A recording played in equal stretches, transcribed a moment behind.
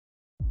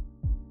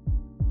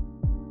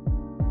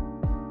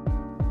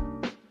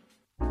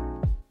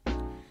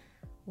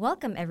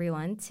Welcome,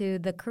 everyone, to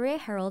the Korea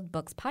Herald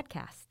Books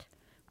podcast.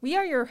 We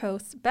are your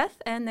hosts,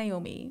 Beth and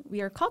Naomi. We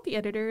are copy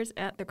editors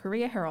at the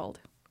Korea Herald.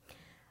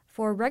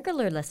 For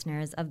regular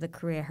listeners of the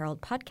Korea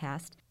Herald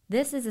podcast,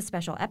 this is a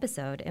special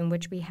episode in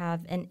which we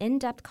have an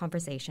in-depth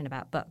conversation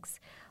about books.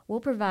 We'll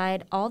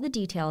provide all the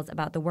details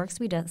about the works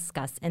we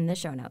discuss in the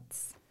show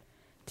notes.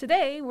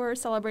 Today, we're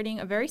celebrating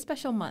a very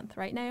special month,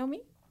 right,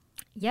 Naomi?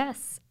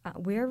 Yes,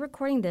 we're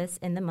recording this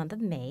in the month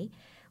of May,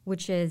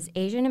 which is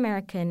Asian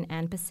American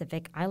and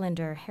Pacific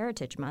Islander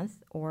Heritage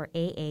Month, or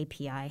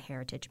AAPI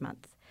Heritage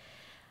Month.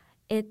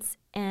 It's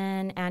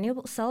an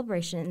annual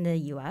celebration in the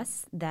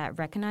U.S. that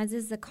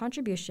recognizes the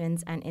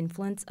contributions and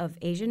influence of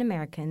Asian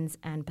Americans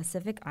and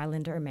Pacific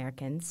Islander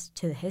Americans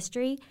to the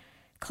history,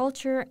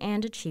 culture,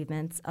 and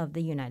achievements of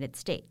the United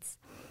States.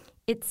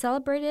 It's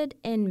celebrated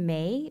in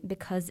May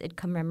because it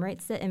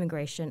commemorates the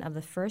immigration of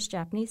the first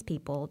Japanese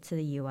people to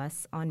the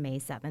U.S. on May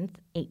 7th,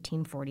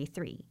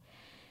 1843.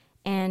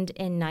 And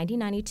in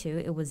 1992,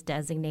 it was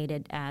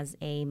designated as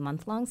a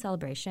month-long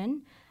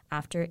celebration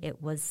after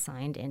it was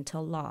signed into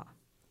law.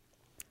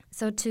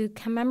 So to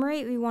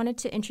commemorate, we wanted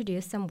to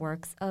introduce some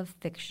works of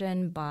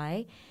fiction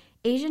by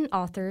Asian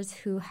authors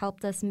who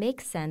helped us make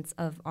sense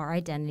of our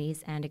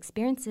identities and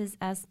experiences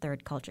as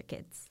third culture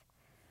kids.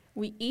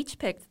 We each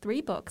picked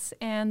 3 books,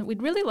 and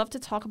we'd really love to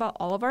talk about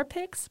all of our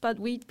picks, but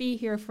we'd be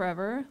here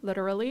forever,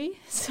 literally.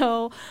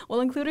 So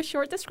we'll include a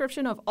short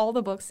description of all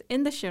the books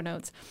in the show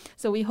notes,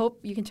 so we hope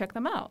you can check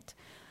them out.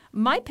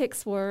 My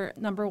picks were,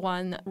 number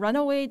 1,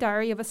 Runaway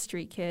Diary of a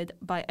Street Kid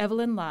by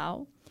Evelyn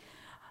Lau,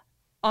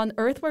 On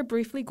Earth We're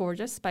Briefly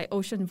Gorgeous by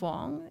Ocean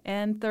Vuong,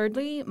 and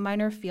thirdly,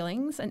 Minor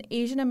Feelings, An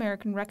Asian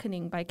American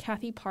Reckoning by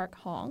Kathy Park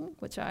Hong,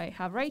 which I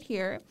have right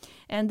here.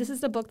 And this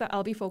is the book that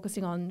I'll be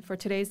focusing on for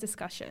today's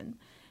discussion.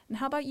 And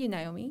how about you,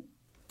 Naomi?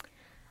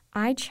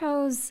 I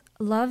chose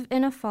Love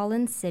in a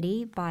Fallen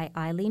City by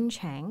Eileen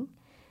Chang,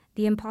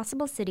 The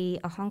Impossible City,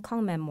 a Hong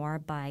Kong memoir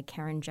by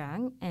Karen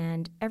Zhang,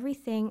 and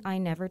Everything I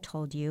Never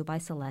Told You by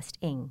Celeste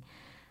Ng.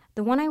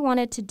 The one I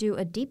wanted to do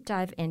a deep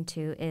dive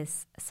into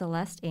is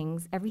Celeste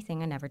Ng's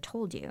Everything I Never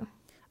Told You.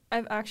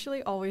 I've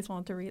actually always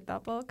wanted to read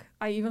that book.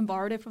 I even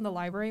borrowed it from the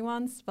library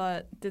once,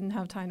 but didn't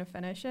have time to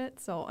finish it.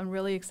 So I'm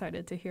really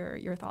excited to hear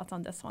your thoughts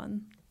on this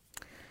one.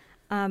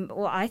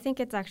 Well, I think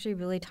it's actually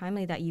really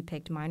timely that you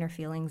picked Minor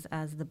Feelings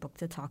as the book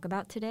to talk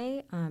about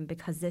today,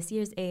 because this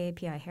year's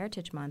AAPI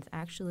Heritage Month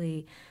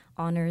actually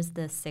honors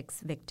the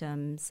 6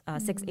 victims,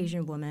 6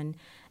 Asian women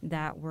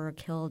that were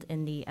killed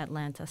in the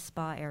Atlanta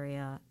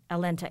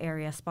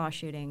area spa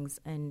shootings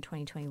in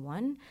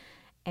 2021.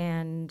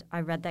 And I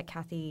read that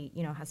Kathy,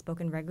 has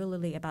spoken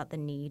regularly about the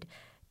need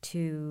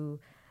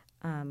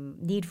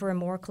for a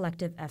more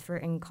collective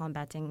effort in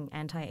combating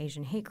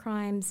anti-Asian hate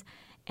crimes,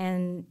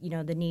 and,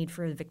 the need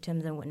for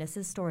victims and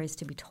witnesses' stories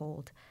to be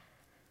told.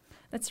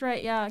 That's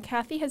right, yeah.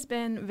 Kathy has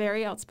been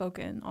very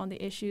outspoken on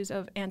the issues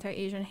of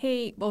anti-Asian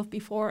hate, both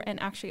before and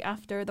actually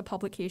after the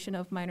publication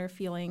of Minor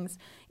Feelings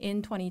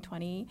in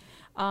 2020.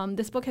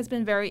 This book has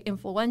been very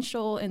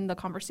influential in the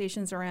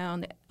conversations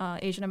around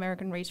Asian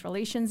American race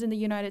relations in the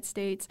United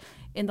States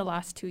in the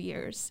last 2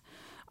 years.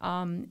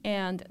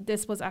 And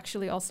this was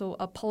actually also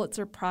a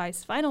Pulitzer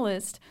Prize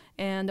finalist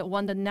and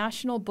won the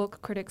National Book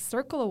Critics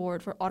Circle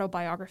Award for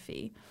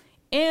autobiography.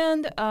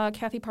 And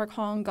Kathy Park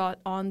Hong got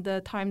on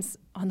the Times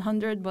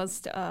 100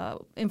 Most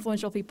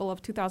Influential People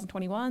of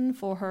 2021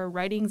 for her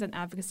writings and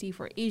advocacy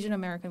for Asian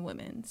American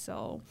women.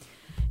 So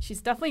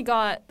she's definitely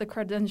got the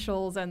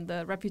credentials and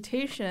the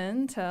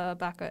reputation to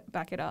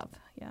back it up.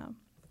 Yeah.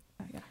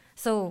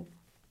 So,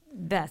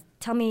 Beth,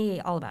 tell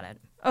me all about it.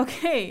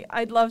 Okay,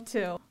 I'd love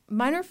to.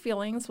 Minor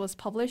Feelings was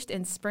published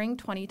in spring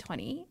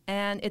 2020,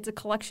 and it's a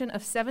collection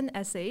of 7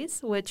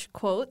 essays, which,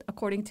 quote,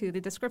 according to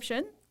the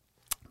description,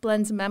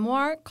 blends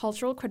memoir,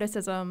 cultural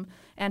criticism,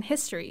 and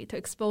history to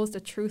expose the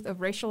truth of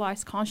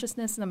racialized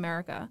consciousness in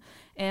America.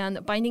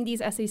 And binding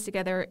these essays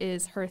together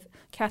is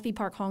Kathy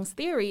Park Hong's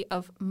theory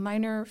of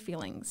minor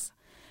feelings,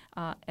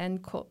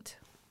 end quote.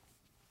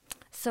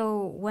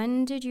 So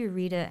when did you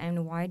read it,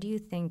 and why do you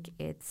think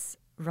it's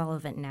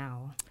relevant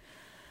now?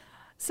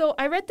 So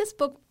I read this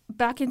book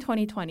back in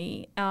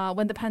 2020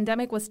 when the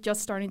pandemic was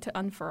just starting to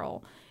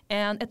unfurl.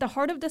 And at the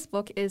heart of this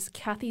book is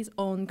Kathy's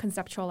own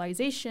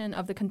conceptualization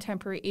of the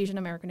contemporary Asian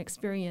American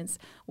experience,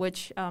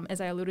 which, as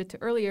I alluded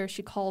to earlier,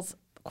 she calls,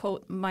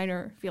 quote,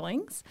 minor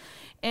feelings.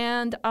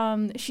 And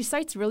she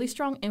cites really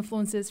strong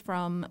influences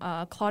from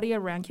Claudia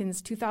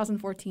Rankine's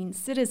 2014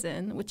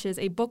 Citizen, which is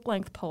a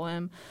book-length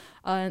poem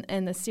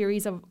and a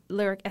series of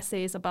lyric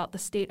essays about the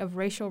state of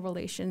racial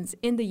relations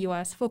in the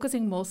U.S.,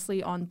 focusing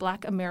mostly on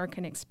Black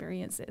American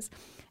experiences.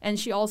 And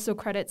she also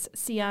credits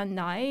Sian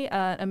Nai,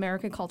 an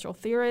American cultural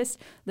theorist,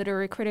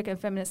 literary critic, and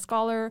feminist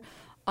scholar,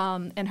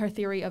 and her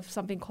theory of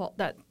something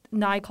that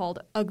Nai called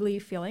ugly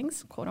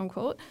feelings, quote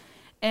unquote.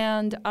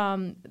 And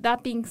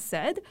that being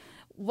said,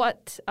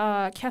 what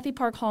Kathy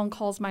Park Hong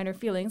calls minor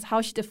feelings,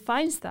 how she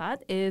defines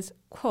that is,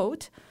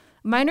 quote,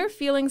 Minor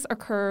feelings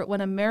occur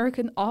when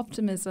American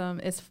optimism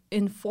is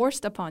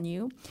enforced upon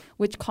you,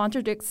 which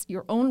contradicts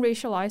your own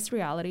racialized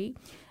reality,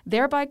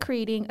 thereby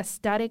creating a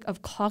static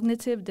of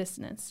cognitive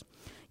dissonance.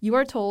 You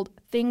are told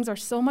things are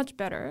so much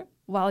better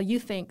while you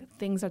think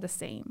things are the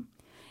same.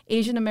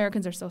 Asian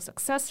Americans are so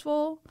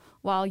successful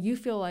while you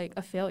feel like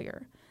a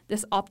failure.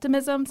 This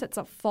optimism sets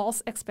up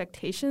false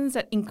expectations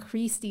that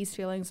increase these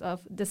feelings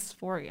of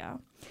dysphoria.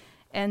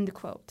 End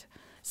quote.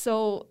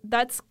 So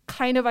that's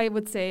kind of, I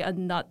would say, a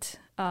nut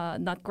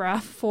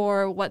graph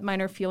for what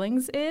minor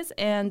feelings is.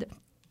 And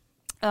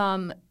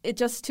it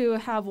just to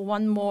have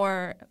one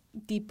more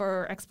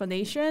deeper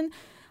explanation,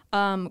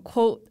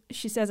 quote,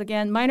 she says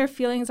again, minor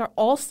feelings are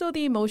also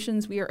the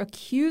emotions we are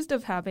accused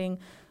of having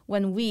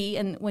when we,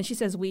 and when she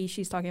says we,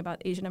 she's talking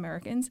about Asian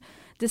Americans,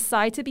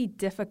 decide to be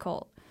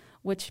difficult,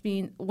 which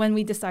means when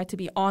we decide to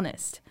be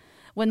honest.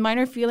 When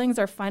minor feelings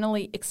are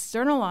finally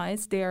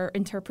externalized, they are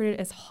interpreted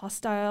as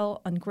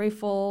hostile,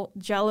 ungrateful,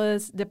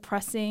 jealous,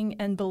 depressing,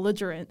 and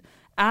belligerent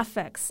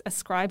affects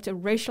ascribed to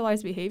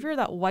racialized behavior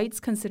that whites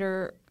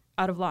consider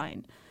out of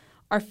line.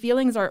 Our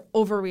feelings are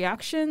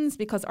overreactions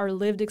because our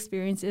lived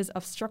experiences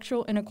of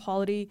structural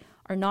inequality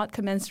are not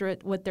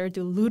commensurate with their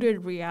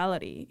diluted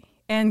reality.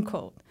 End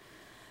quote.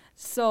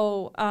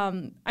 So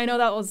I know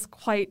that was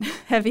quite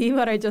heavy,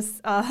 what I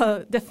just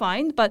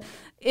defined. But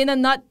in a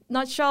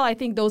nutshell, I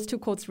think those two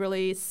quotes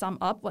really sum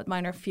up what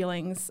minor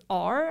feelings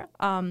are.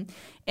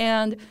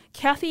 And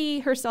Kathy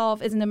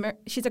herself is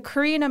she's a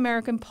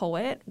Korean-American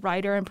poet,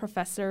 writer, and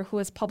professor who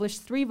has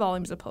published 3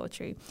 volumes of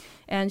poetry.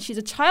 And she's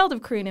a child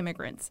of Korean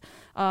immigrants,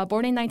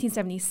 born in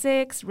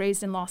 1976,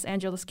 raised in Los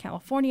Angeles,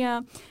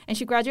 California. And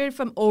she graduated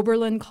from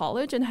Oberlin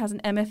College and has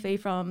an MFA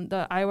from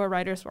the Iowa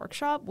Writers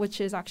Workshop, which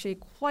is actually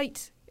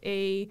quite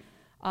a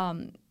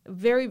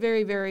very,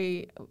 very,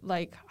 very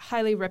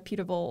highly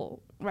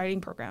reputable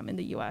writing program in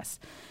the U.S.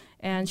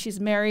 And she's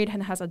married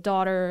and has a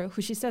daughter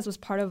who she says was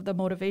part of the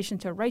motivation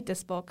to write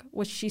this book,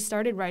 which she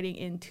started writing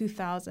in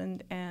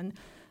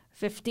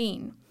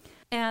 2015.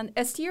 And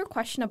as to your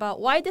question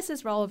about why this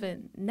is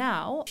relevant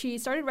now, she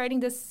started writing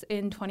this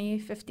in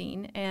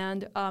 2015,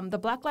 and the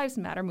Black Lives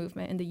Matter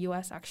movement in the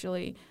U.S.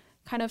 actually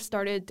kind of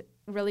started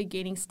really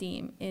gaining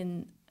steam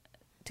in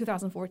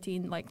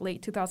 2014,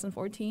 late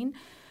 2014,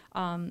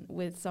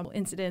 with some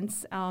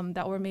incidents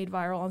that were made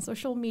viral on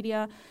social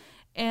media.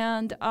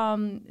 And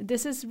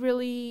this is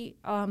really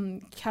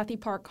Kathy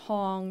Park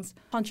Hong's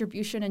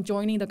contribution in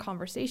joining the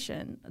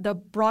conversation, the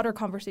broader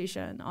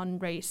conversation on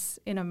race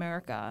in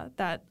America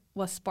that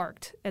was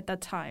sparked at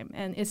that time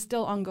and is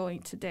still ongoing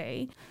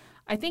today.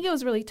 I think it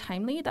was really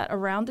timely that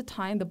around the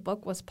time the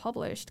book was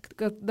published,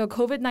 the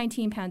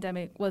COVID-19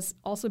 pandemic was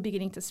also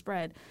beginning to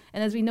spread.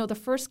 And as we know, the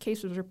first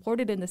case was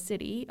reported in the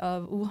city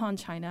of Wuhan,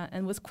 China,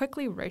 and was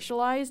quickly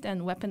racialized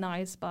and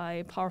weaponized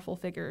by powerful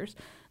figures,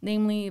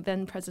 namely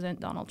then President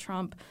Donald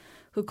Trump,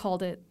 who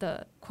called it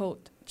the,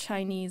 quote,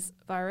 Chinese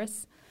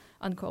virus,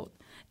 unquote.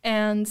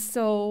 And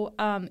so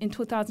in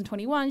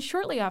 2021,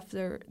 shortly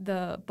after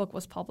the book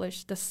was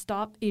published, the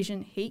Stop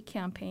Asian Hate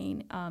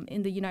campaign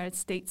in the United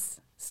States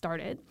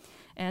started.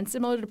 And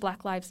similar to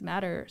Black Lives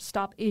Matter,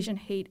 Stop Asian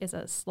Hate is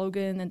a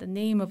slogan and the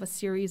name of a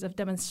series of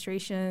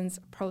demonstrations,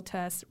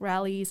 protests,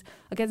 rallies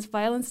against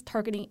violence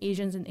targeting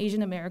Asians and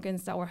Asian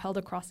Americans that were held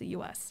across the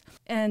U.S.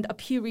 And a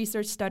Pew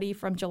Research study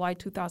from July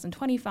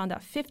 2020 found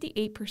that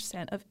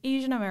 58% of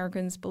Asian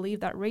Americans believe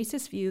that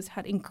racist views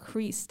had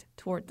increased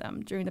toward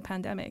them during the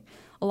pandemic.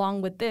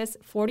 Along with this,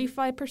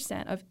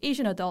 45% of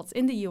Asian adults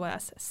in the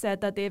U.S.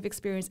 said that they have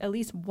experienced at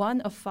least one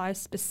of 5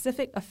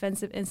 specific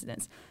offensive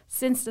incidents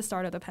since the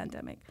start of the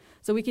pandemic.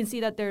 So we can see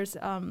that there's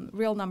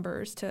real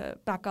numbers to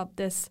back up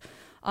this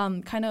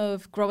kind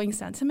of growing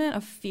sentiment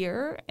of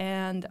fear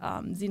and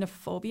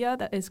xenophobia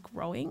that is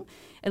growing,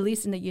 at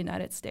least in the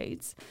United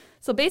States.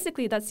 So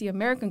basically, that's the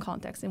American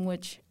context in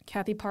which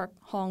Kathy Park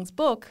Hong's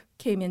book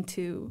came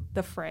into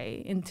the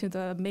fray, into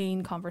the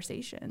main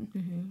conversation.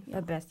 Mm-hmm.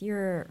 Yeah. Beth,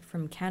 you're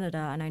from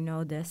Canada, and I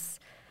know this,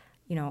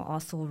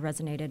 also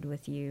resonated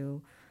with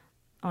you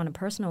on a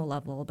personal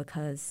level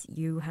because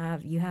you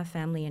have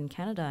family in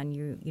Canada, and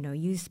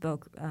you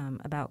spoke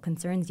about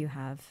concerns you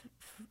have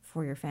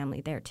for your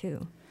family there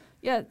too.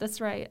 Yeah, that's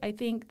right. I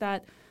think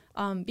that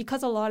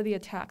because a lot of the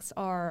attacks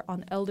are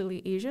on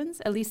elderly Asians,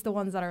 at least the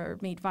ones that are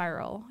made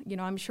viral,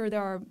 I'm sure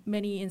there are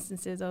many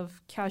instances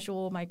of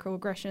casual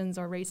microaggressions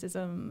or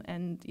racism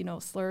and,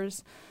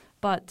 slurs,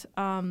 but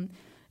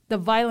the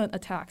violent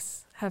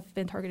attacks have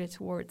been targeted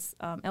towards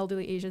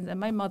elderly Asians. And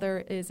my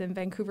mother is in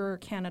Vancouver,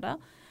 Canada,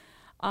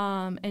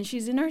 and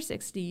she's in her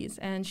 60s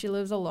and she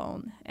lives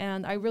alone.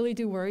 And I really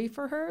do worry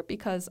for her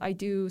because I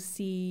do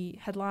see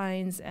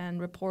headlines and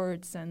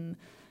reports and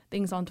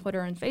things on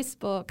Twitter and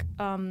Facebook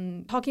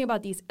talking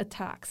about these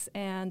attacks.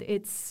 And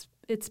it's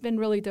been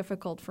really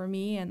difficult for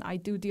me, and I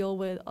do deal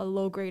with a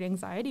low-grade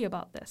anxiety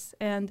about this.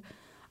 And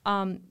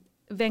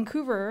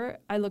Vancouver,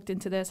 I looked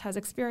into this, has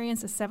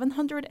experienced a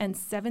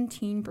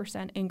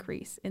 717%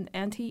 increase in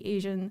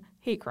anti-Asian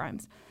hate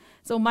crimes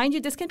So mind you,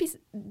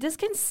 this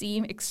can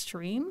seem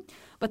extreme,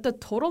 but the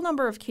total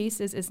number of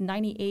cases is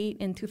 98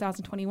 in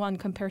 2021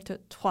 compared to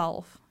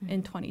 12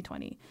 in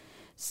 2020.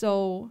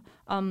 So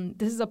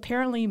this is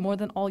apparently more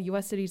than all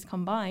U.S. cities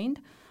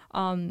combined,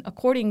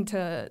 according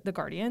to The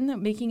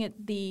Guardian, making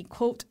it the,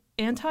 quote,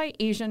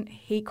 anti-Asian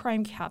hate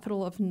crime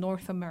capital of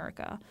North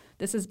America.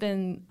 This has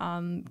been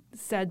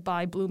said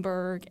by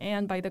Bloomberg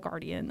and by The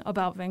Guardian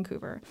about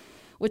Vancouver,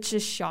 which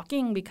is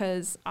shocking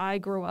because I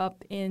grew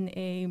up in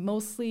a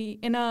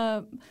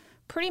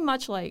pretty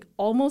much like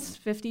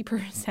almost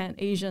 50%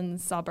 Asian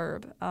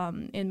suburb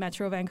in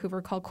Metro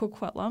Vancouver called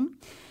Coquitlam.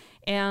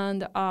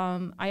 And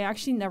I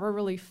actually never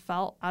really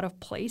felt out of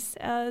place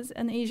as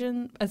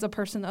a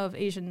person of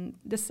Asian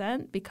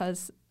descent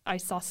because I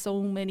saw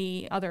so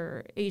many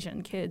other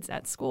Asian kids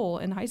at school,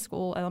 in high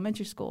school,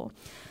 elementary school.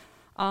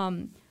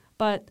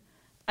 But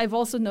I've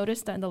also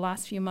noticed that in the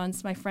last few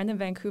months, my friend in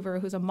Vancouver,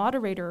 who's a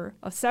moderator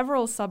of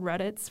several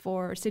subreddits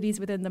for cities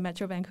within the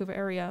Metro Vancouver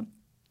area,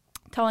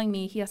 telling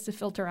me he has to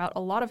filter out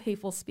a lot of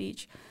hateful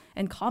speech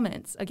and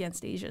comments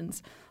against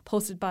Asians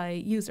posted by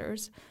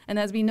users. And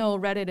as we know,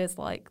 Reddit is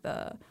like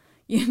the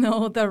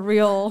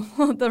real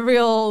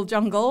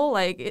jungle.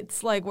 Like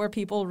it's like where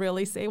people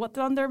really say what's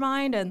on their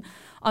mind. And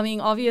I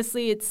mean,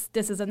 obviously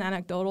this is an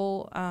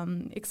anecdotal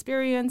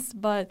experience,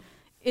 but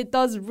it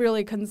does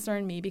really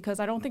concern me because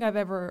I don't think I've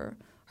ever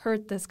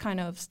heard this kind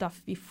of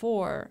stuff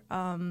before.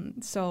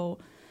 So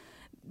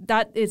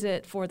that is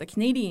it for the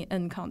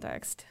Canadian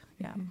context.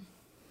 Yeah. Mm-hmm.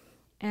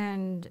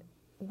 And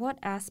what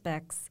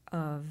aspects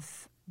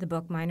of the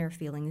book Minor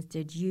Feelings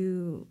did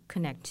you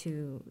connect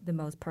to the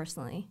most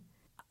personally?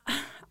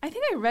 I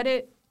think I read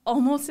it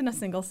almost in a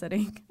single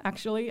sitting,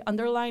 actually,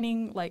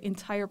 underlining like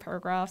entire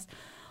paragraphs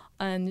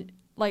and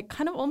like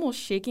kind of almost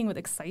shaking with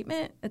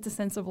excitement. It's a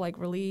sense of like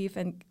relief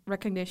and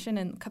recognition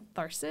and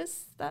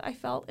catharsis that I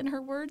felt in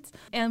her words.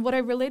 And what I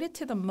related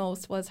to the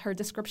most was her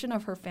description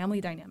of her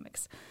family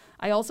dynamics.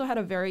 I also had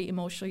a very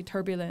emotionally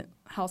turbulent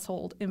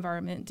household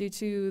environment due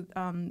to,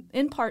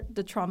 in part,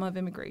 the trauma of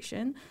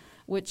immigration,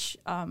 which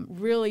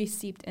really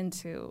seeped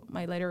into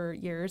my later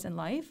years in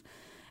life.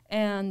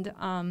 And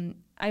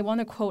I want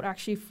to quote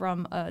actually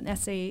from an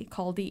essay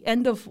called The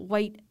End of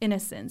White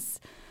Innocence.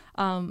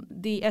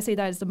 The essay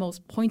that is the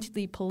most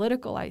pointedly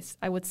political,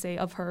 I would say,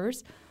 of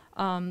hers.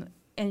 And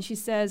she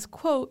says,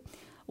 quote,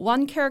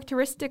 "One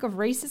characteristic of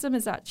racism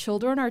is that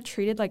children are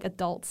treated like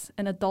adults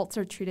and adults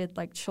are treated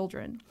like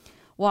children.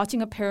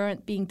 Watching a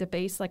parent being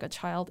debased like a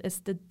child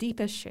is the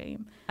deepest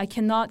shame. I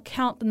cannot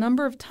count the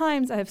number of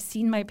times I have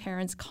seen my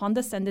parents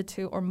condescended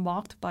to or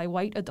mocked by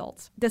white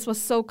adults. This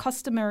was so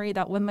customary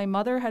that when my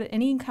mother had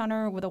any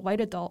encounter with a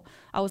white adult,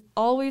 I was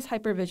always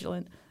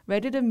hypervigilant,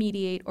 ready to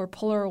mediate or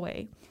pull her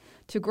away.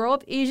 To grow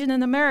up Asian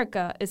in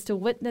America is to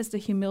witness the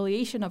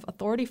humiliation of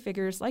authority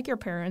figures like your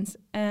parents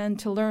and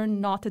to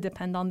learn not to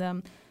depend on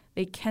them.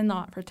 They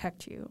cannot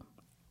protect you."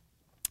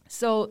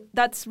 So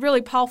that's a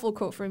really powerful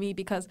quote for me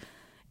because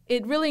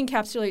it really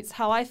encapsulates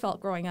how I felt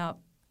growing up.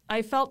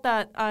 I felt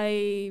that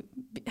I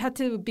had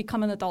to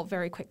become an adult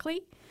very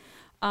quickly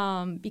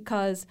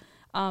because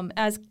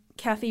as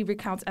Kathy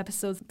recounts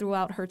episodes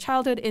throughout her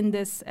childhood in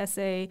this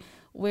essay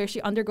where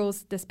she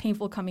undergoes this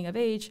painful coming of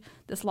age,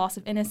 this loss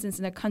of innocence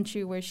in a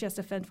country where she has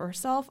to fend for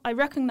herself, I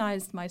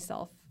recognized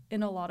myself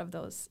in a lot of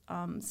those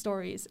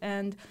stories,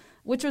 and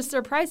which was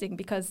surprising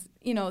because,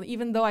 you know,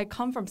 even though I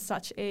come from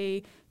such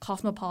a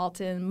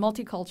cosmopolitan,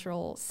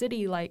 multicultural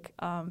city like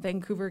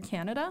Vancouver,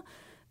 Canada,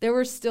 there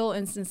were still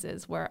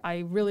instances where I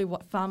really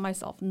found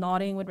myself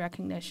nodding with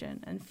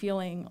recognition and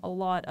feeling a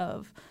lot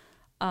of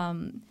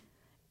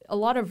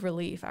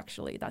relief,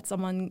 actually, that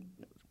someone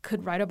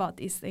could write about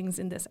these things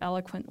in this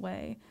eloquent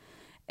way.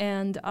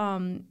 And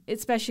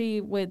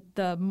especially with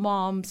the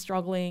mom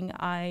struggling,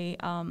 I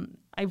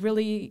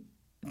really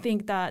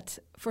think that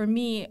for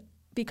me,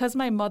 because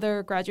my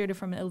mother graduated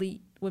from an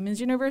elite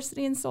women's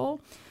university in Seoul,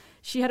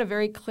 she had a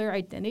very clear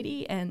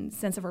identity and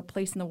sense of her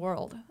place in the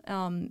world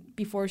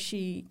before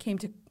she came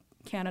to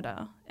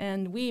Canada.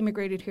 And we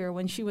immigrated here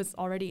when she was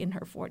already in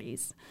her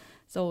 40s.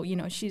 So, you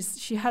know,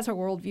 she has her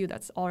worldview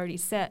that's already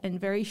set and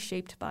very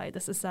shaped by the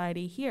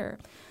society here.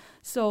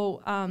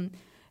 So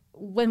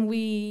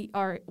when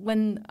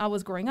I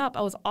was growing up,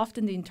 I was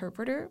often the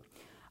interpreter,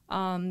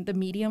 the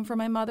medium for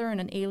my mother in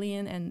an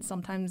alien and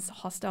sometimes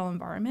hostile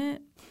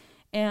environment.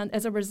 And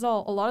as a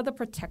result, a lot of the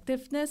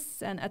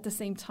protectiveness and at the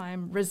same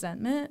time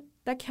resentment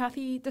that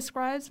Kathy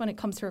describes when it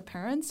comes to her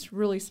parents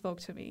really spoke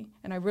to me,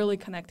 and I really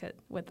connected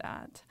with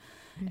that.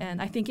 Mm-hmm.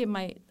 And I think it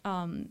might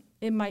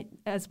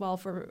as well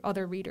for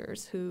other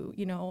readers who,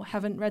 you know,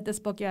 haven't read this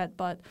book yet,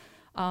 but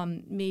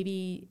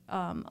maybe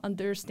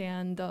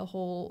understand the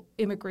whole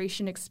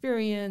immigration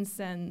experience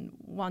and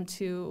want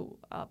to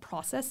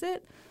process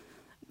it.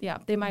 Yeah,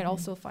 they might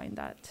also find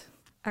that.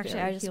 Actually,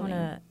 I just want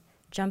to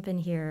jump in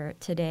here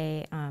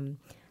today.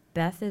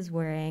 Beth is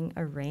wearing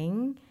a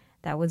ring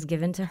that was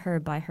given to her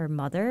by her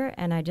mother,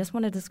 and I just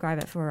want to describe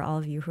it for all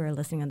of you who are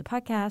listening on the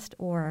podcast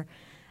or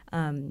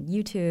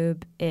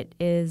YouTube.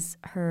 It's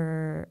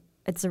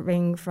a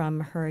ring from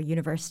her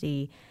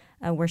university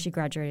where she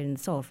graduated in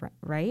Seoul,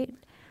 right?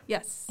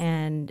 Yes.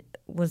 And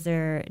was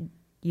there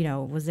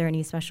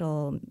any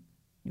special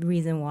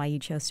reason why you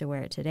chose to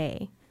wear it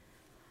today?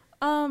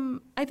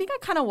 I think I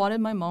kind of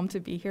wanted my mom to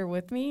be here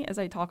with me as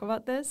I talk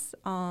about this.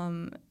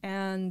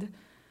 And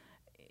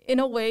in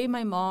a way,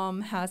 my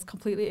mom has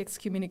completely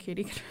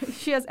excommunicated.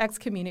 She has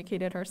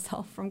excommunicated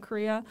herself from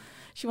Korea.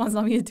 She wants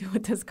nothing to do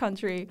with this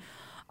country.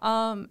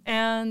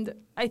 And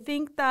I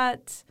think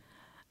that,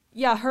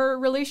 yeah, her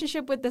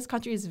relationship with this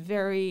country is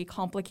very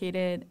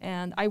complicated.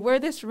 And I wear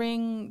this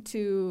ring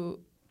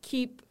to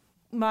keep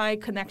my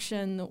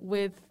connection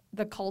with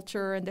the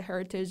culture and the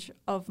heritage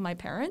of my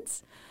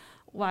parents,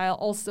 while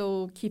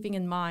also keeping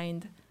in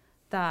mind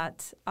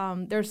that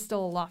there's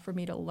still a lot for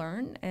me to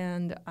learn.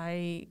 And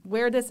I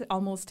wear this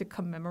almost to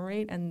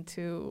commemorate and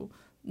to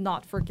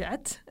not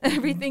forget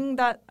everything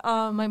that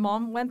my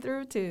mom went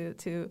through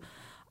to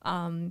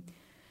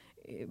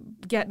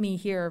get me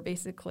here,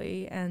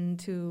 basically, and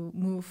to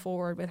move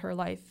forward with her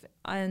life.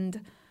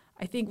 And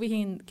I think we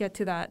can get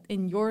to that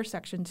in your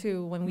section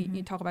too. When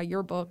you talk about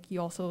your book,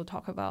 you also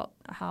talk about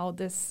how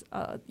this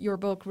your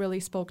book really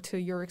spoke to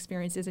your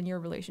experiences and your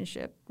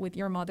relationship with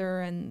your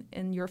mother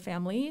and your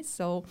family.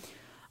 So,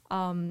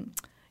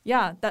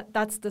 yeah,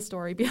 that's the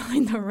story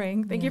behind the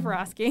ring. Thank you for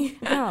asking.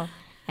 No,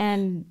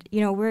 and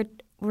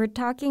we're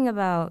talking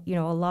about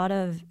a lot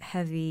of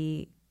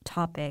heavy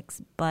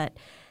topics, but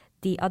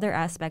the other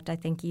aspect I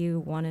think you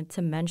wanted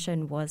to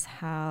mention was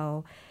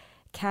how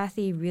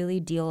Kathy really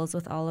deals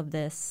with all of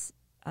this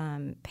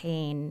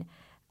pain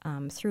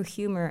through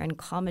humor and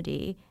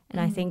comedy. And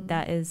I think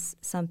that is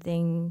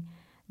something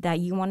that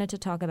you wanted to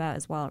talk about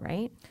as well,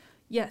 right?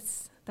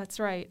 Yes, that's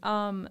right.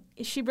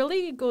 She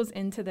really goes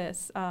into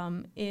this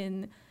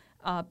in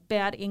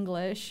Bad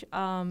English.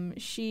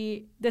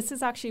 This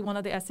is actually one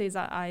of the essays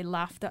that I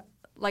laughed at.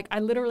 Like,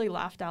 I literally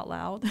laughed out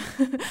loud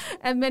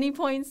at many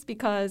points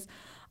because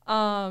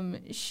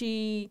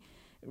she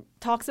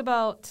talks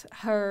about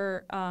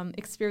her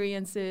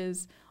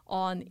experiences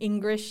on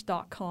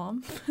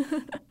English.com,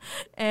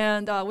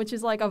 and which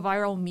is like a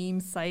viral meme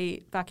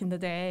site back in the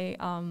day.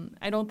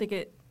 I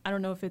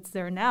don't know if it's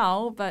there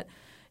now, but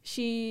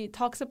she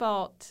talks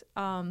about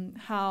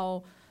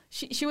how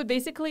she would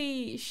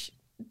basically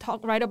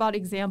write about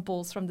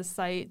examples from the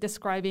site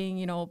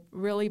describing,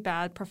 really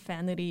bad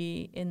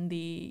profanity in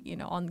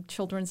on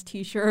children's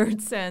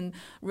T-shirts and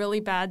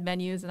really bad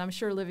menus. And I'm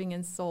sure living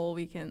in Seoul,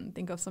 we can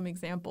think of some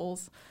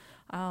examples.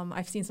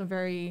 I've seen some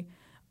very,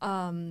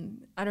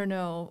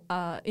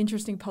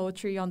 interesting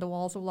poetry on the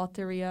walls of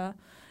Lotteria.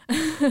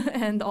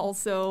 And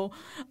also,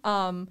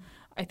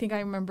 I think I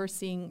remember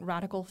seeing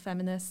radical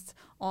feminists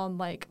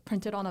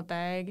printed on a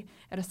bag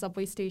at a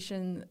subway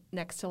station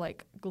next to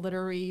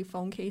glittery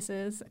phone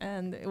cases,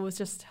 and it was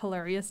just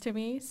hilarious to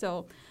me.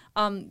 So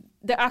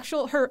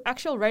her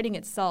actual writing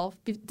itself,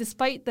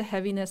 despite the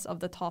heaviness of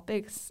the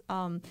topics,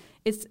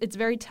 it's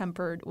very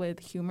tempered with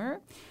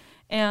humor.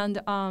 And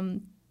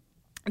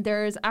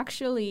there is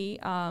actually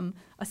a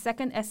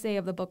second essay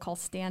of the book called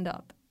Stand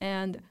Up,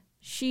 and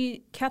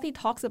Kathy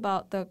talks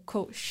about the,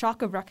 quote,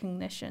 shock of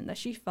recognition that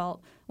she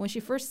felt when she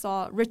first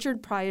saw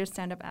Richard Pryor's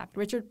stand-up act.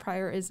 Richard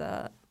Pryor is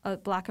a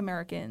Black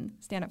American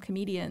stand-up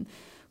comedian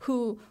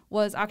who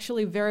was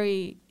actually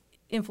very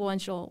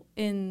influential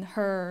in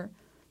her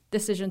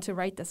decision to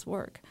write this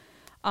work.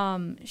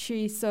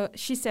 She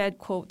said,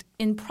 quote,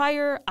 "In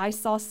Pryor, I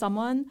saw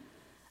someone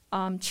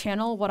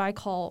channel what I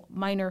call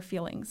minor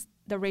feelings,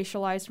 the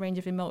racialized range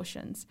of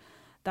emotions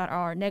that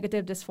are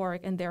negative,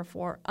 dysphoric, and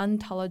therefore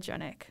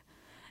untelegenic,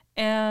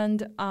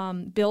 and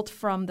built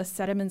from the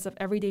sediments of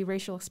everyday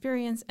racial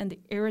experience and the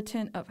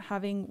irritant of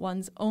having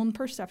one's own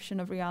perception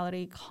of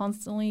reality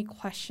constantly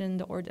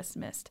questioned or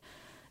dismissed."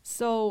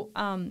 So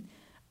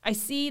I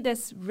see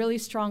this really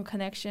strong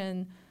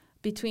connection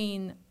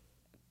between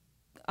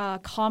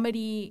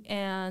comedy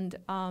and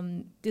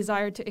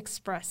desire to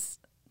express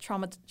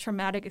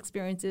traumatic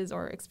experiences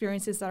or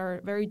experiences that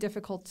are very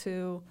difficult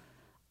to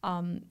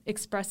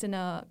express in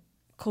a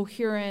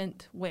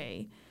coherent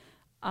way.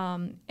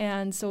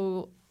 And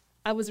so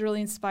I was really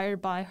inspired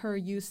by her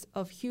use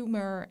of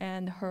humor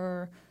and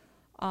her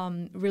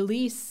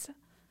release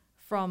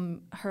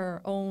from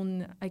her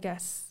own, I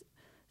guess,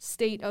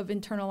 state of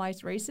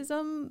internalized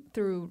racism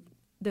through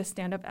the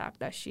stand-up act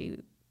that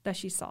she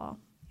saw.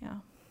 Yeah.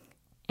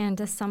 And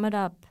to sum it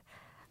up,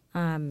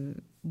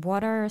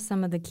 what are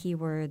some of the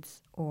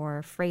keywords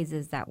or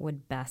phrases that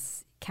would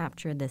best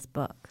capture this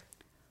book?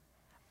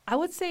 I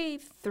would say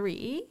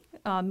 3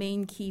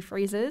 main key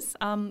phrases.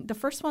 The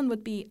first one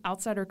would be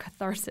outsider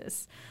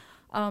catharsis.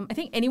 I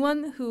think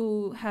anyone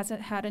who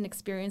hasn't had an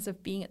experience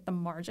of being at the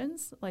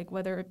margins, like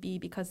whether it be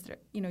because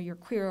you're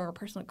queer or a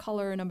person of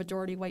color in a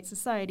majority white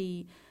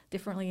society,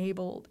 differently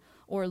abled,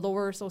 or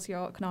lower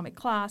socioeconomic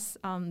class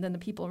than the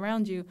people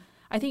around you,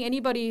 I think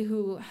anybody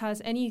who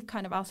has any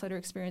kind of outsider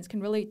experience can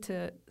relate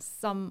to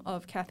some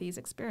of Kathy's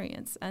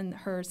experience and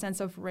her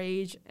sense of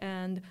rage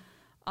and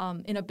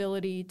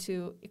inability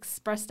to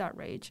express that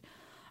rage.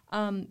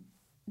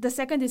 The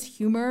second is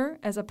humor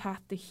as a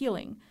path to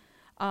healing.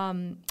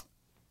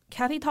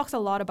 Kathy talks a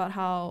lot about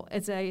how,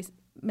 as I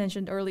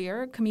mentioned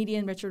earlier,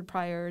 comedian Richard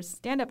Pryor's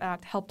stand-up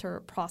act helped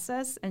her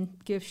process and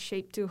give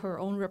shape to her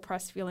own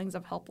repressed feelings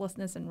of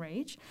helplessness and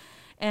rage.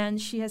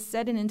 And she has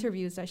said in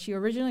interviews that she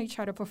originally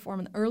tried to perform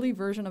an early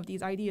version of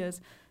these ideas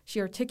she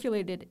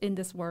articulated in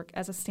this work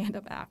as a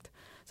stand-up act.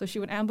 So she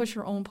would ambush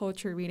her own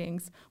poetry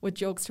readings with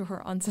jokes to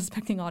her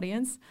unsuspecting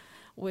audience,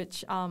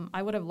 which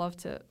I would have loved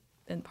to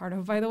been part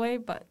of, by the way.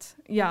 But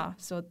yeah,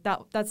 so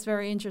that's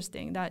very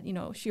interesting that, you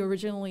know, she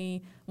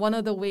originally, one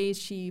of the ways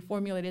she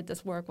formulated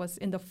this work was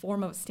in the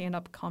form of a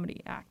stand-up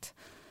comedy act.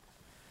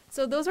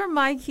 So those are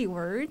my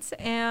keywords.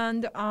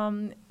 And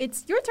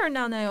it's your turn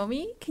now,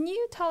 Naomi. Can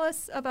you tell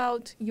us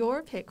about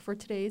your pick for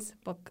today's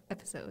book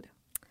episode?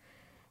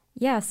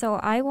 Yeah, so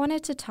I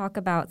wanted to talk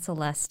about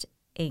Celeste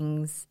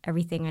Ng's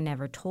Everything I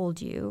Never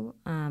Told You.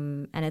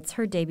 And it's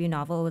her debut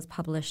novel. It was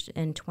published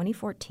in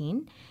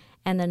 2014.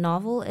 And the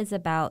novel is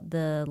about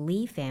the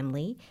Lee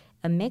family,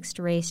 a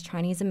mixed-race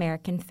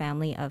Chinese-American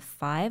family of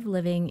 5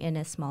 living in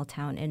a small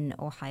town in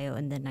Ohio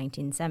in the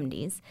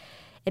 1970s.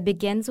 It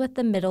begins with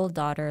the middle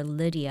daughter,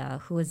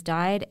 Lydia, who has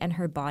died and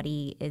her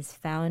body is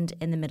found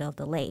in the middle of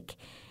the lake.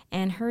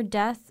 And her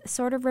death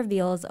sort of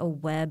reveals a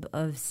web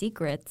of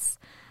secrets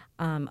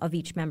of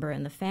each member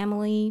in the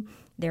family,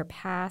 their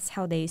past,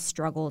 how they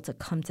struggle to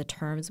come to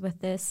terms with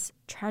this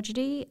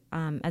tragedy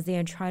as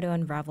they try to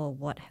unravel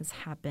what has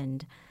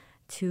happened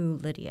to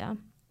Lydia.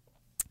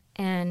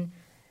 And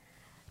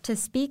to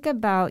speak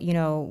about, you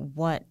know,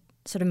 what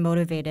sort of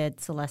motivated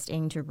Celeste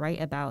Ng to write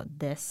about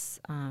this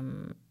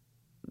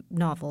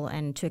novel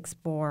and to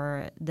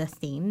explore the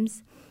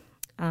themes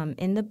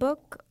in the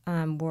book,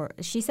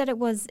 she said it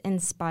was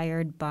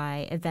inspired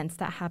by events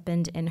that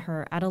happened in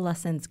her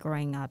adolescence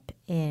growing up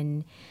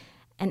in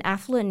an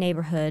affluent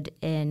neighborhood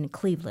in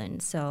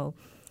Cleveland. So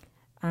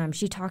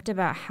she talked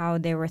about how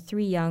there were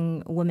 3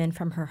 young women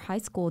from her high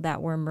school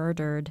that were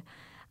murdered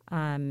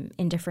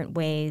in different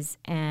ways,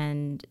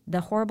 and the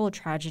horrible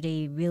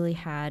tragedy really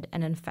had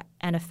an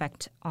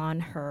effect on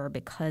her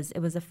because it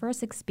was the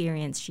first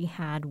experience she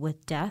had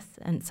with death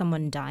and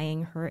someone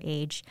dying her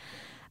age.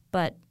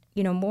 But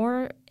you know,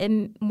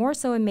 more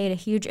so, it made a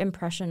huge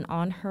impression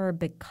on her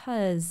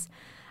because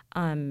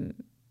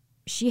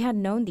she had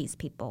known these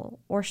people,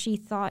 or she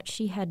thought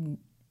she had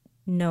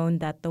known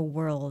that the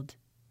world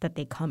that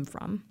they come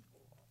from.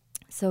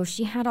 So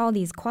she had all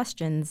these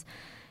questions,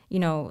 you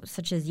know,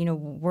 such as, you know,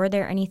 were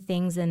there any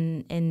things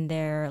in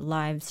their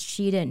lives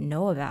she didn't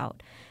know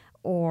about?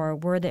 Or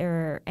were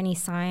there any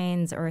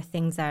signs or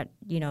things that,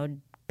 you know,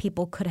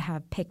 people could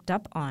have picked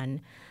up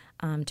on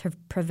to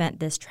prevent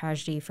this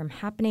tragedy from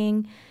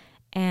happening?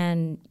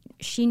 And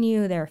she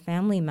knew their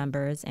family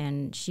members,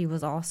 and she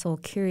was also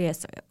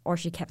curious, or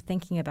she kept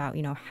thinking about,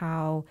 you know,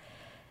 how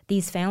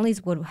these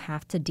families would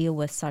have to deal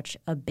with such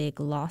a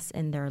big loss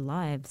in their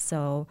lives.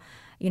 So,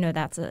 you know,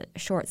 that's a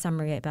short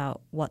summary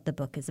about what the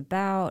book is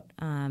about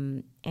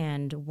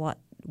and what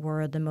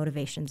were the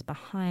motivations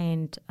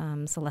behind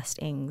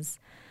Celeste Ng's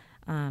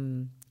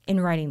in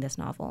writing this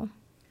novel.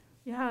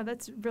 Yeah,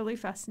 that's really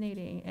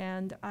fascinating.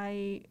 And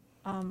I,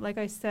 like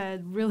I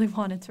said, really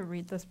wanted to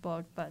read this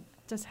book, but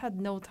just had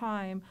no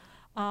time.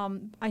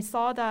 I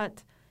saw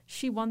that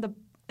she won the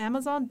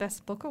Amazon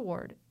Best Book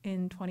Award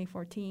in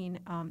 2014,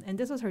 and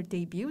this was her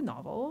debut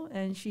novel,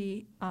 and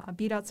she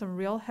beat out some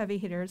real heavy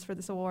hitters for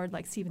this award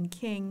like Stephen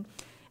King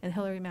and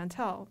Hilary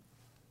Mantel,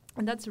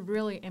 and that's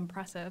really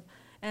impressive.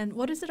 And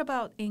what is it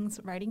about Ng's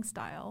writing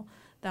style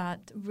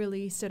that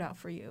really stood out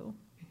for you?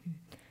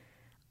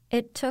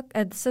 It took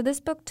so this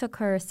book took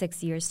her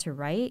 6 years to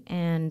write,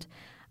 and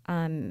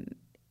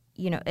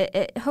you know,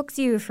 it hooks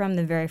you from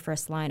the very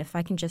first line. If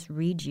I can just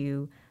read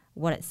you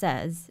what it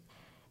says,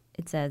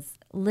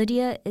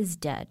 Lydia is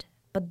dead,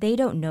 but they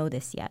don't know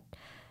this yet.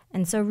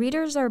 And so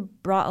readers are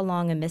brought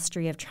along a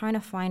mystery of trying to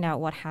find out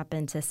what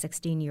happened to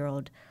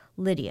 16-year-old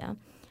Lydia.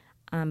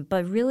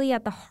 But really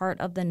at the heart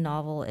of the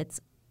novel,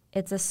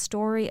 it's a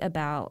story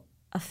about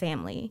a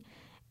family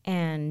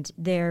and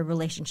their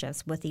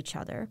relationships with each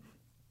other.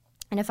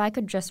 And if I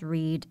could just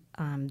read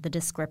the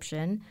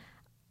description,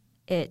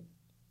 it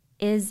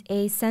is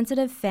a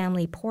sensitive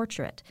family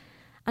portrait,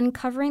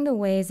 uncovering the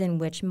ways in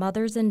which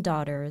mothers and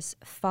daughters,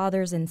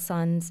 fathers and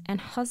sons, and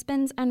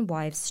husbands and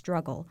wives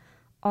struggle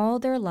all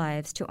their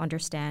lives to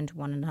understand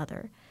one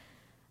another.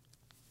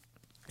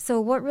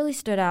 So what really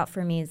stood out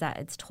for me is that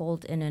it's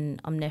told in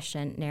an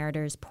omniscient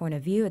narrator's point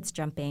of view. It's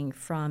jumping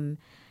from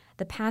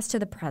the past to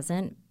the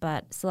present,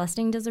 but Celeste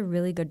Ng does a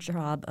really good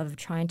job of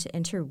trying to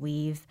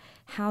interweave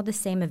how the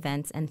same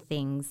events and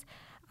things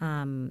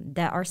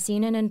that are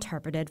seen and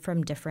interpreted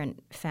from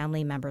different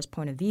family members'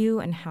 point of view,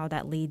 and how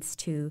that leads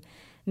to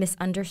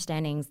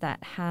misunderstandings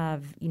that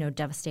have, you know,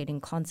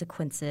 devastating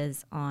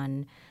consequences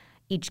on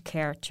each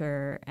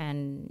character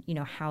and, you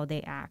know, how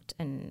they act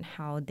and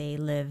how they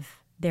live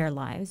their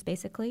lives,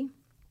 basically.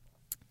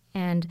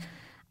 And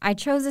I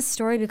chose this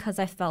story because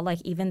I felt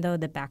like even though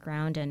the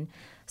background and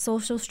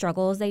social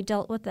struggles they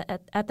dealt with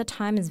at the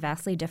time is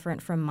vastly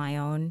different from my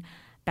own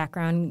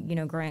background, you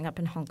know, growing up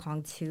in Hong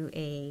Kong to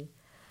a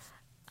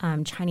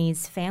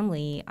Chinese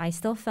family, I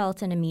still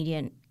felt an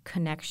immediate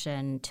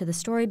connection to the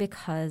story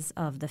because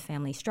of the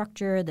family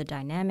structure, the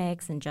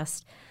dynamics, and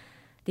just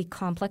the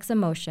complex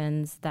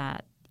emotions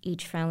that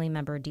each family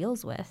member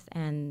deals with.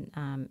 And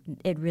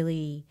it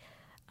really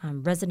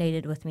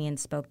resonated with me and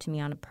spoke to me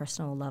on a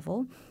personal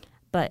level.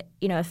 But,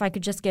 if I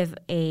could just give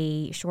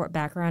a short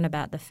background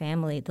about the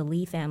family, the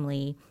Lee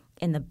family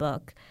in the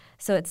book.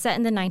 So it's set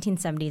in the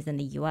 1970s in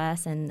the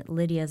U.S., and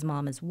Lydia's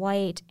mom is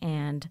white,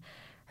 and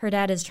her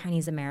dad is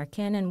Chinese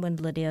American. And when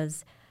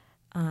Lydia's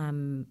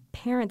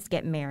parents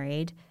got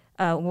married,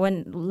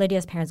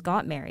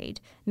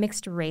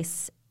 mixed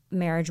race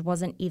marriage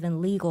wasn't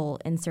even legal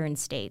in certain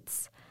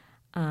states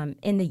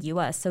in the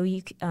U.S. So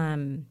you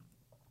can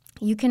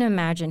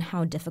imagine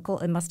how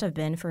difficult it must have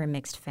been for a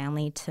mixed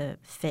family to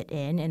fit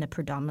in a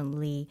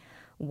predominantly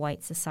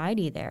white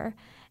society there.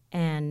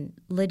 And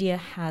Lydia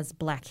has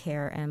black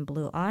hair and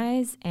blue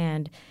eyes,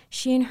 and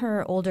she and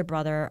her older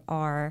brother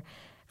are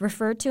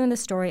referred to in the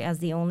story as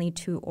the only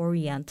two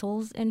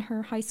Orientals in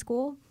her high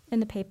school in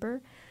the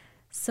paper.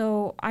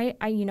 So I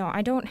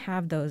don't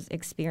have those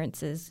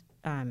experiences.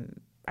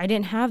 I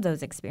didn't have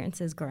those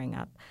experiences growing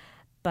up,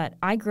 but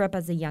I grew up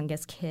as the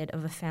youngest kid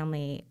of a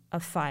family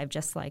of 5,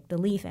 just like the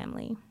Lee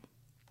family.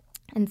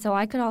 And so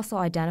I could also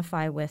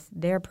identify with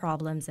their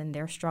problems and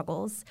their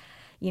struggles.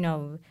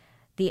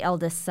 The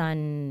eldest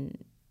son,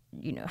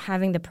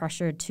 having the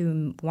pressure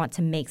to want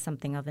to make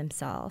something of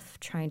himself,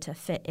 trying to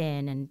fit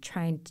in and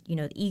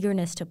the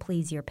eagerness to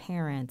please your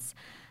parents.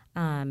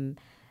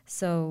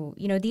 So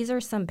these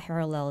are some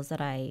parallels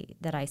that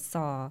I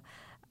saw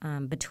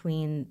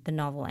between the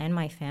novel and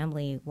my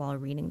family while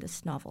reading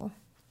this novel.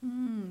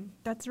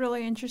 That's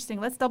really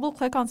interesting. Let's double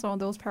click on some of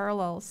those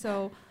parallels.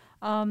 So,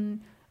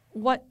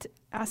 what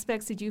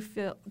aspects did you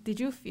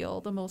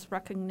feel the most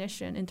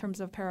recognition in terms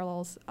of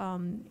parallels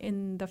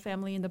in the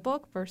family in the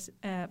book versus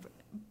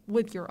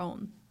with your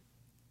own?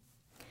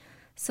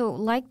 So,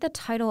 like the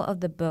title of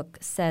the book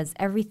says,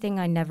 "Everything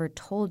I Never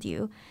Told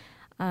You."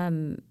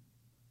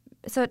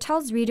 So it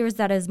tells readers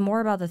that it's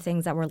more about the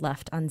things that were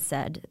left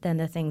unsaid than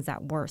the things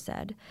that were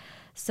said.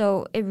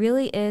 So it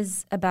really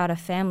is about a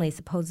family,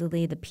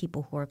 supposedly the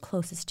people who are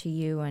closest to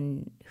you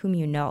and whom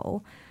you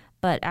know.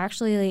 But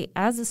actually,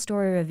 as the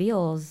story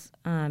reveals,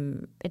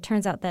 it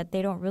turns out that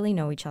they don't really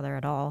know each other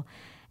at all.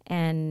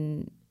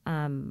 And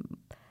I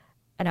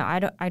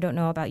don't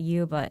know about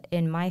you, but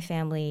in my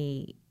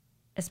family,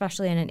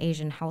 especially in an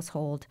Asian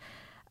household,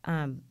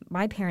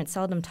 my parents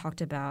seldom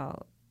talked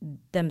about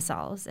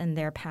themselves and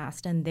their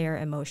past and their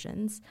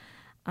emotions.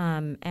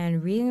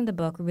 And reading the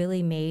book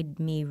really made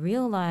me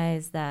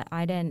realize that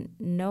I didn't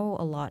know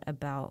a lot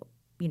about,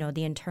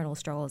 the internal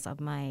struggles of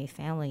my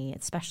family,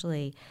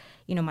 especially,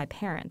 my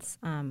parents.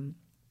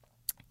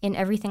 In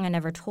Everything I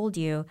Never Told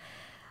You,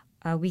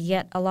 we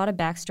get a lot of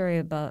backstory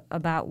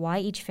about why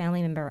each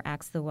family member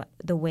acts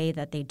the way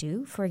that they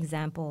do. For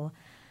example,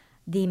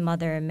 the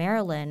mother,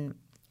 Marilyn,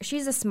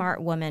 she's a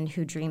smart woman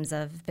who dreams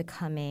of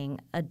becoming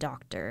a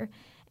doctor.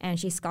 And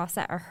she scoffs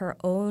at her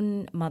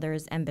own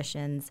mother's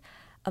ambitions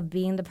of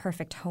being the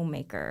perfect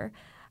homemaker.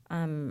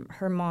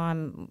 Her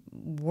mom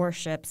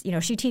worships,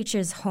 she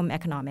teaches home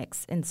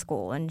economics in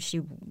school, and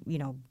she,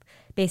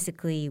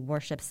 basically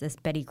worships this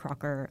Betty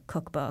Crocker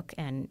cookbook,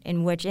 and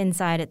in which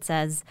inside it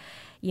says,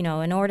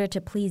 in order to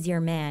please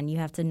your man, you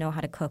have to know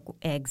how to cook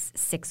eggs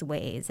 6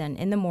 ways. And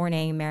in the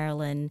morning,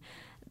 Marilyn,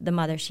 the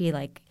mother, she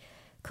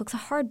cooks a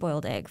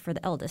hard-boiled egg for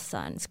the eldest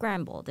son,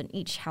 scrambled, and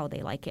each how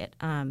they like it.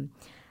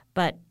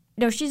 But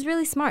she's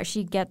really smart.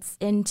 She gets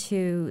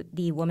into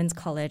the women's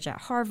college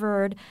at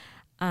Harvard,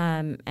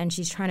 and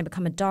she's trying to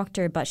become a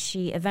doctor, but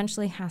she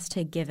eventually has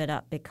to give it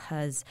up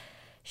because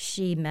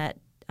she met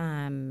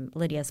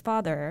Lydia's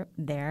father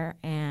there,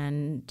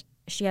 and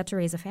she had to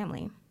raise a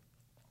family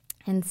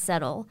and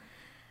settle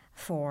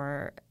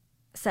for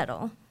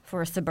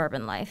a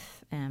suburban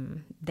life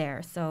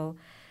there. So,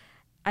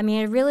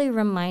 it really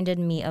reminded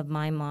me of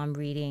my mom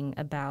reading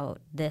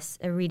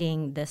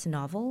this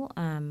novel.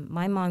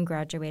 My mom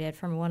graduated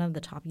from one of the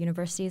top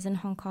universities in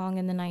Hong Kong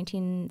in the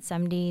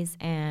 1970s,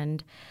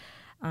 and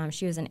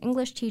she was an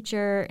English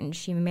teacher, and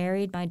she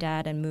married my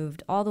dad and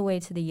moved all the way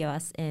to the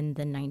U.S. in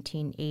the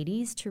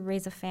 1980s to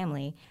raise a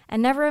family.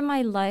 And never in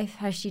my life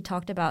has she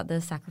talked about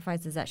the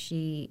sacrifices that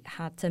she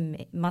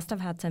must have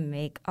had to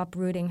make,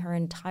 uprooting her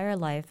entire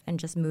life and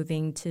just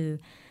moving to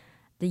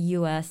the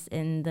U.S.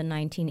 in the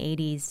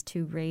 1980s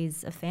to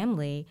raise a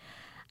family.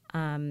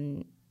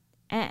 And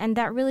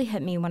that really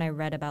hit me when I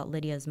read about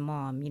Lydia's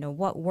mom.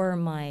 What were it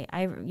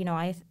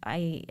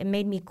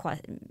made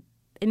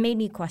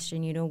me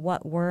question,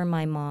 what were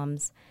my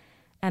mom's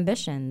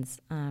ambitions?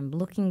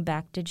 Looking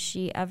back, did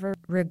she ever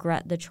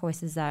regret the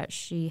choices that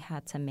she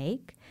had to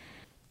make?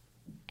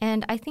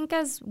 And I think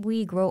as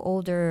we grow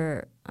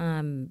older,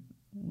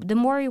 the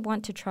more we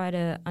want to try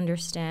to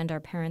understand our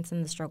parents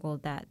and the struggle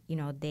that,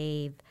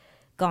 they've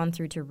gone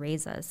through to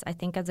raise us. I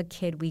think as a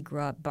kid, we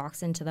grew up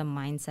boxed into the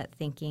mindset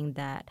thinking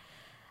that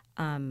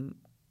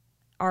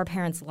our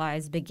parents'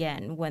 lives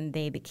began when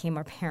they became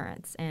our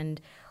parents. And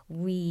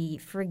we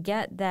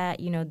forget that,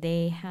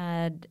 they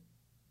had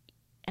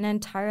an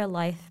entire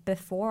life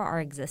before our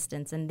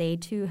existence, and they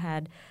too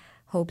had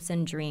hopes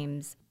and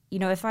dreams. You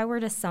know, if I were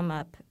to sum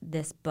up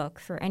this book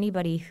for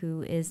anybody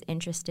who is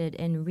interested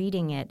in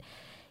reading it,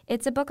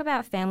 it's a book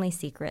about family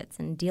secrets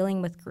and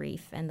dealing with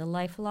grief and the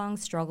lifelong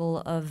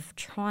struggle of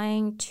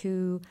trying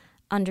to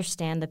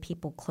understand the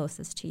people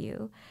closest to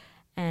you.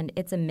 And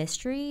it's a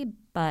mystery,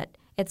 but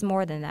it's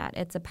more than that.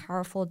 It's a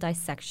powerful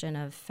dissection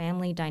of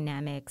family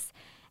dynamics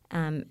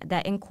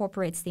that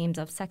incorporates themes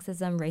of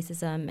sexism,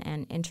 racism,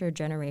 and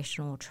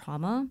intergenerational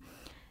trauma.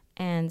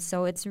 And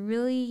so it's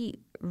really,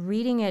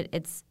 reading it,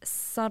 it's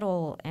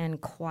subtle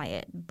and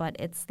quiet, but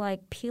it's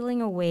like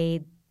peeling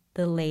away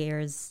the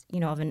layers, you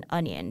know, of an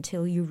onion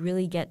till you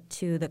really get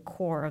to the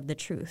core of the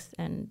truth.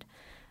 And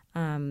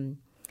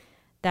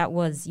that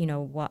was, you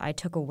know, what I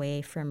took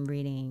away from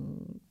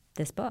reading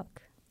this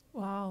book.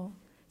 Wow.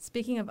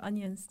 Speaking of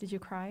onions, did you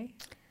cry?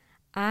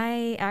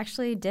 I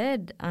actually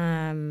did,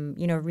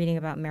 you know, reading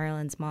about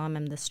Marilyn's mom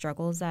and the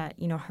struggles that,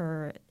 you know,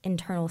 her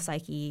internal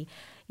psyche,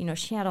 you know,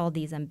 she had all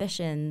these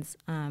ambitions,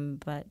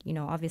 but, you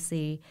know,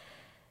 obviously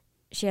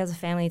she has a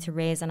family to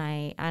raise. And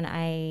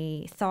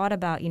I thought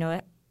about, you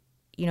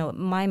know,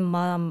 my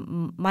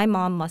mom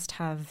must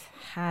have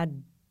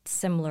had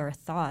similar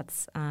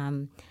thoughts.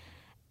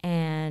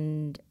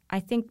 And I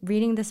think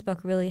reading this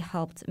book really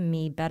helped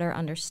me better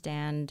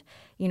understand,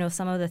 you know,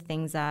 some of the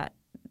things that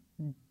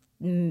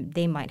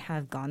they might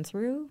have gone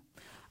through.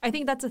 I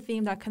think that's a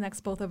theme that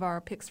connects both of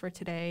our picks for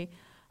today,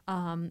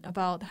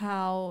 about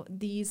how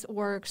these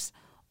works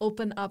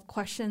open up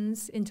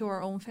questions into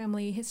our own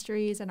family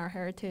histories and our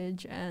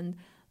heritage and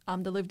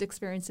the lived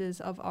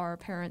experiences of our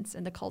parents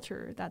and the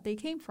culture that they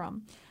came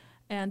from.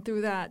 And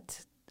through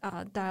that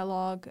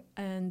dialogue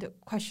and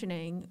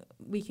questioning,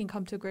 we can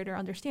come to a greater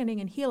understanding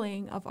and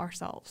healing of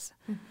ourselves.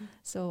 Mm-hmm.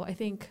 So I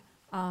think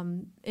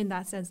in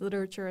that sense,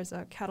 literature is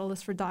a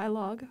catalyst for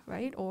dialogue,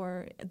 right?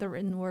 Or the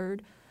written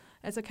word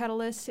as a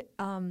catalyst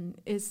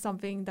is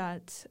something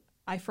that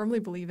I firmly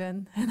believe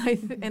in,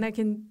 and I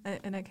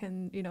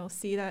can you know,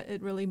 see that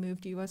it really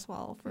moved you as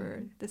well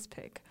for this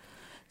pick.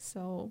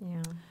 So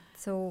yeah.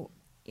 So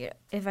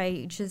if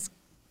I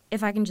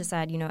can just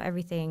add, you know,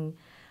 everything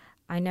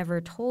I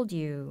never told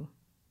you.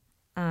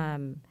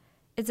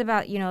 It's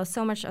about, you know,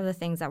 so much of the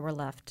things that were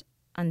left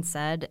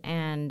unsaid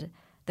and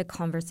the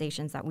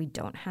conversations that we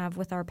don't have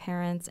with our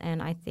parents.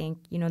 And I think,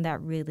 you know,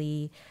 that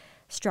really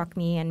struck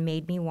me and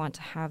made me want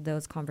to have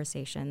those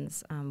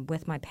conversations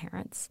with my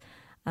parents.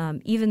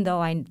 Even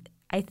though I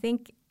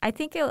think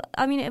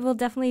it will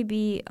definitely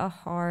be a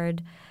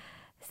hard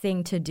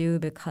thing to do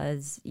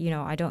because, you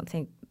know, I don't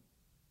think,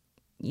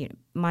 you know,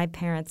 my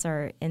parents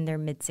are in their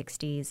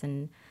mid-60s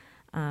and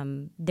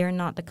they're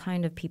not the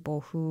kind of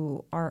people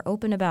who are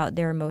open about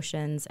their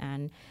emotions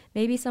and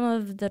maybe some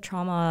of the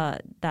trauma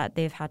that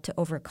they've had to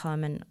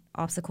overcome and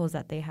obstacles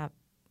that they have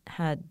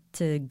had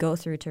to go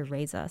through to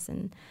raise us.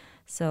 And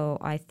so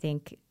I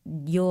think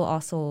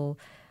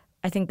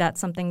I think that's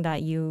something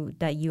that you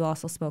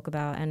also spoke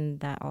about and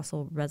that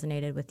also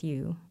resonated with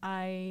you.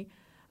 I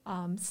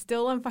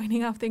still am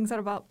finding out things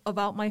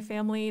about my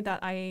family that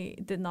I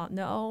did not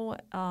know,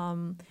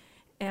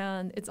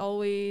 and it's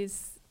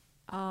always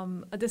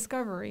a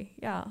discovery.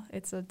 Yeah,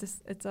 it's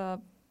a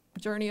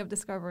journey of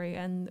discovery,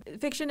 and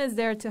fiction is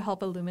there to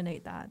help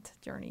illuminate that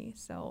journey.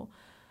 So,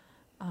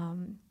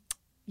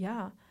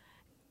 yeah.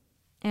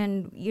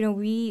 And, you know,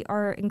 we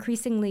are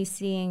increasingly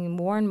seeing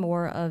more and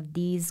more of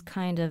these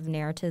kind of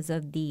narratives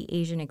of the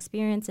Asian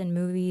experience in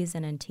movies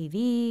and in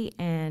TV,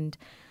 and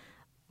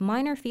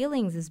Minor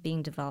Feelings is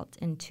being developed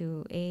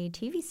into a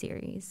TV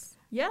series.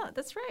 Yeah,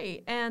 that's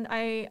right. And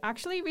I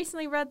actually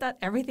recently read that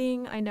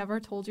Everything I Never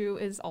Told You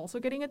is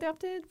also getting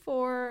adapted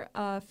for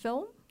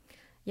film.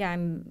 Yeah,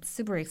 I'm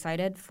super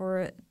excited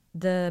for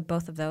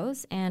both of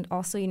those. And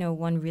also, you know,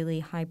 one really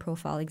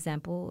high-profile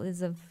example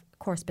is of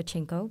course,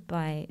 Pachinko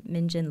by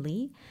Min-jin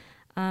Lee,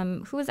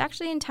 who was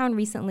actually in town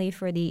recently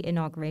for the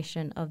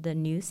inauguration of the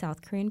new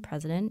South Korean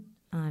president,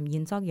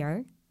 Yoon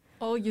Suk-yeol.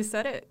 Oh, you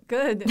said it.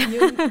 Good.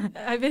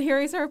 I've been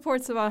hearing some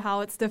reports about how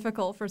it's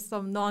difficult for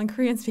some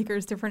non-Korean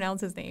speakers to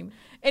pronounce his name.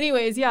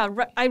 Anyways, yeah,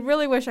 I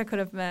really wish I could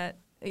have met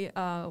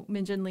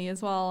Min-jin Lee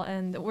as well.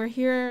 And we're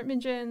here,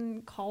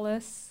 Min-jin, call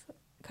us,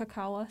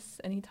 cacao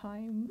us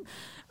anytime.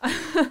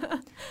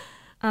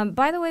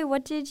 By the way,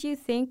 what did you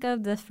think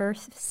of the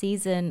first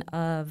season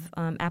of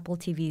Apple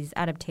TV's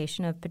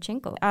adaptation of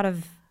Pachinko? Out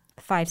of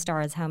 5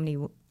 stars, how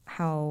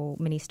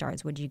many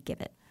stars would you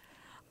give it?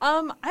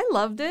 I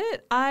loved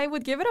it. I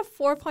would give it a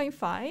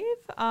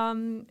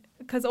 4.5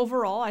 because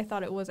overall I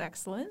thought it was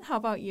excellent. How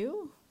about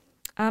you?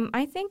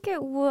 I think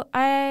it will.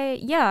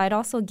 I'd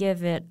also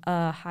give it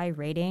a high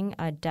rating.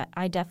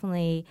 I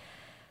definitely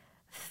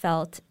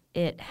felt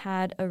it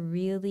had a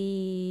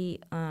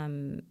really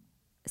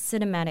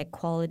cinematic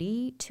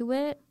quality to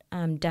it.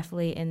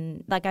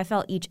 Definitely I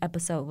felt each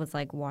episode was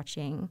like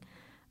watching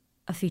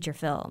a feature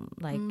film.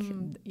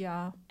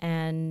 Yeah.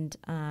 And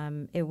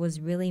it was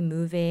really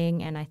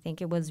moving, and I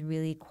think it was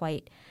really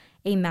quite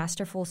a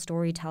masterful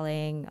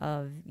storytelling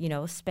of,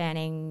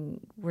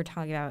 spanning, we're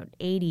talking about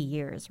 80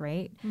 years,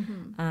 right?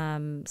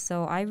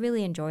 So I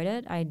really enjoyed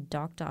it. I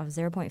docked off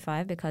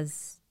 0.5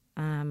 because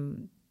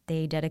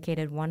they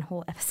dedicated one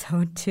whole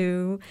episode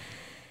to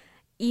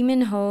Lee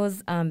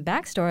Min-ho's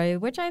backstory,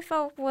 which I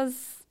felt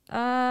was...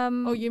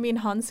 oh, you mean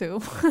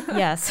Hansu?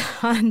 Yes,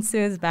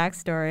 Han-soo's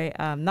backstory,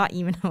 not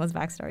Lee Min-ho's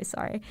backstory,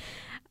 sorry.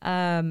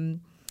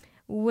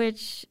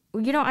 Which,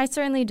 I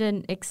certainly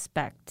didn't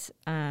expect.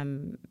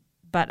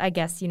 But I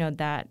guess,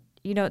 that,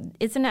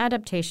 it's an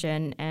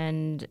adaptation,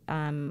 and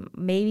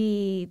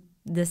maybe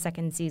the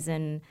second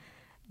season,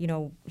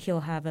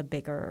 he'll have a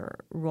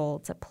bigger role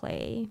to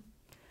play.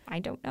 I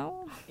don't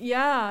know.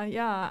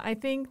 Yeah. I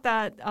think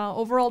that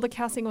overall the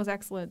casting was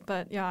excellent,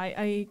 but yeah,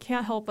 I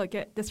can't help but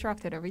get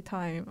distracted every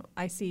time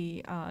I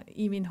see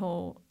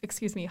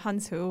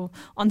Han-soo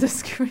on the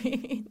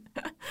screen.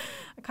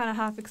 I kind of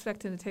half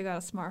expect him to take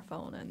out a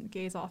smartphone and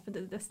gaze off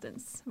into the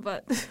distance,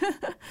 but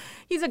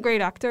he's a great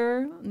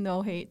actor.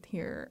 No hate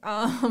here.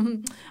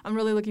 I'm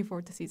really looking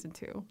forward to season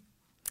 2.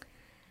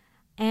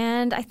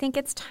 And I think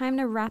it's time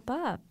to wrap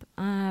up.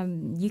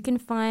 You can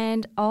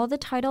find all the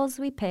titles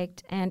we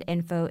picked and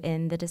info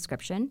in the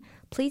description.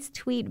 Please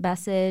tweet,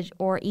 message,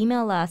 or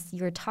email us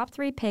your top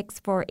 3 picks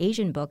for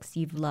Asian books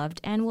you've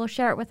loved, and we'll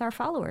share it with our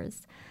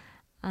followers.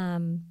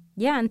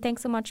 And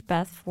thanks so much,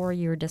 Beth, for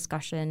your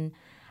discussion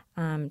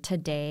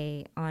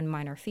today on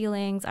Minor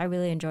Feelings. I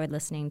really enjoyed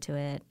listening to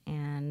it,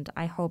 and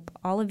I hope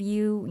all of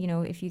you,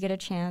 if you get a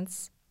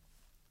chance,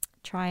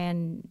 try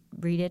and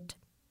read it,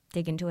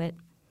 dig into it.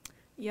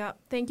 Yeah,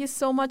 thank you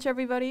so much,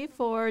 everybody,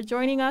 for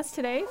joining us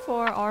today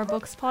for our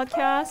Books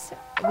podcast.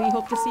 We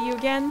hope to see you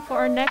again for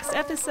our next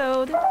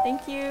episode.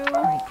 Thank you.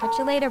 All right, catch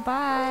you later.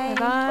 Bye.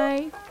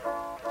 Bye-bye.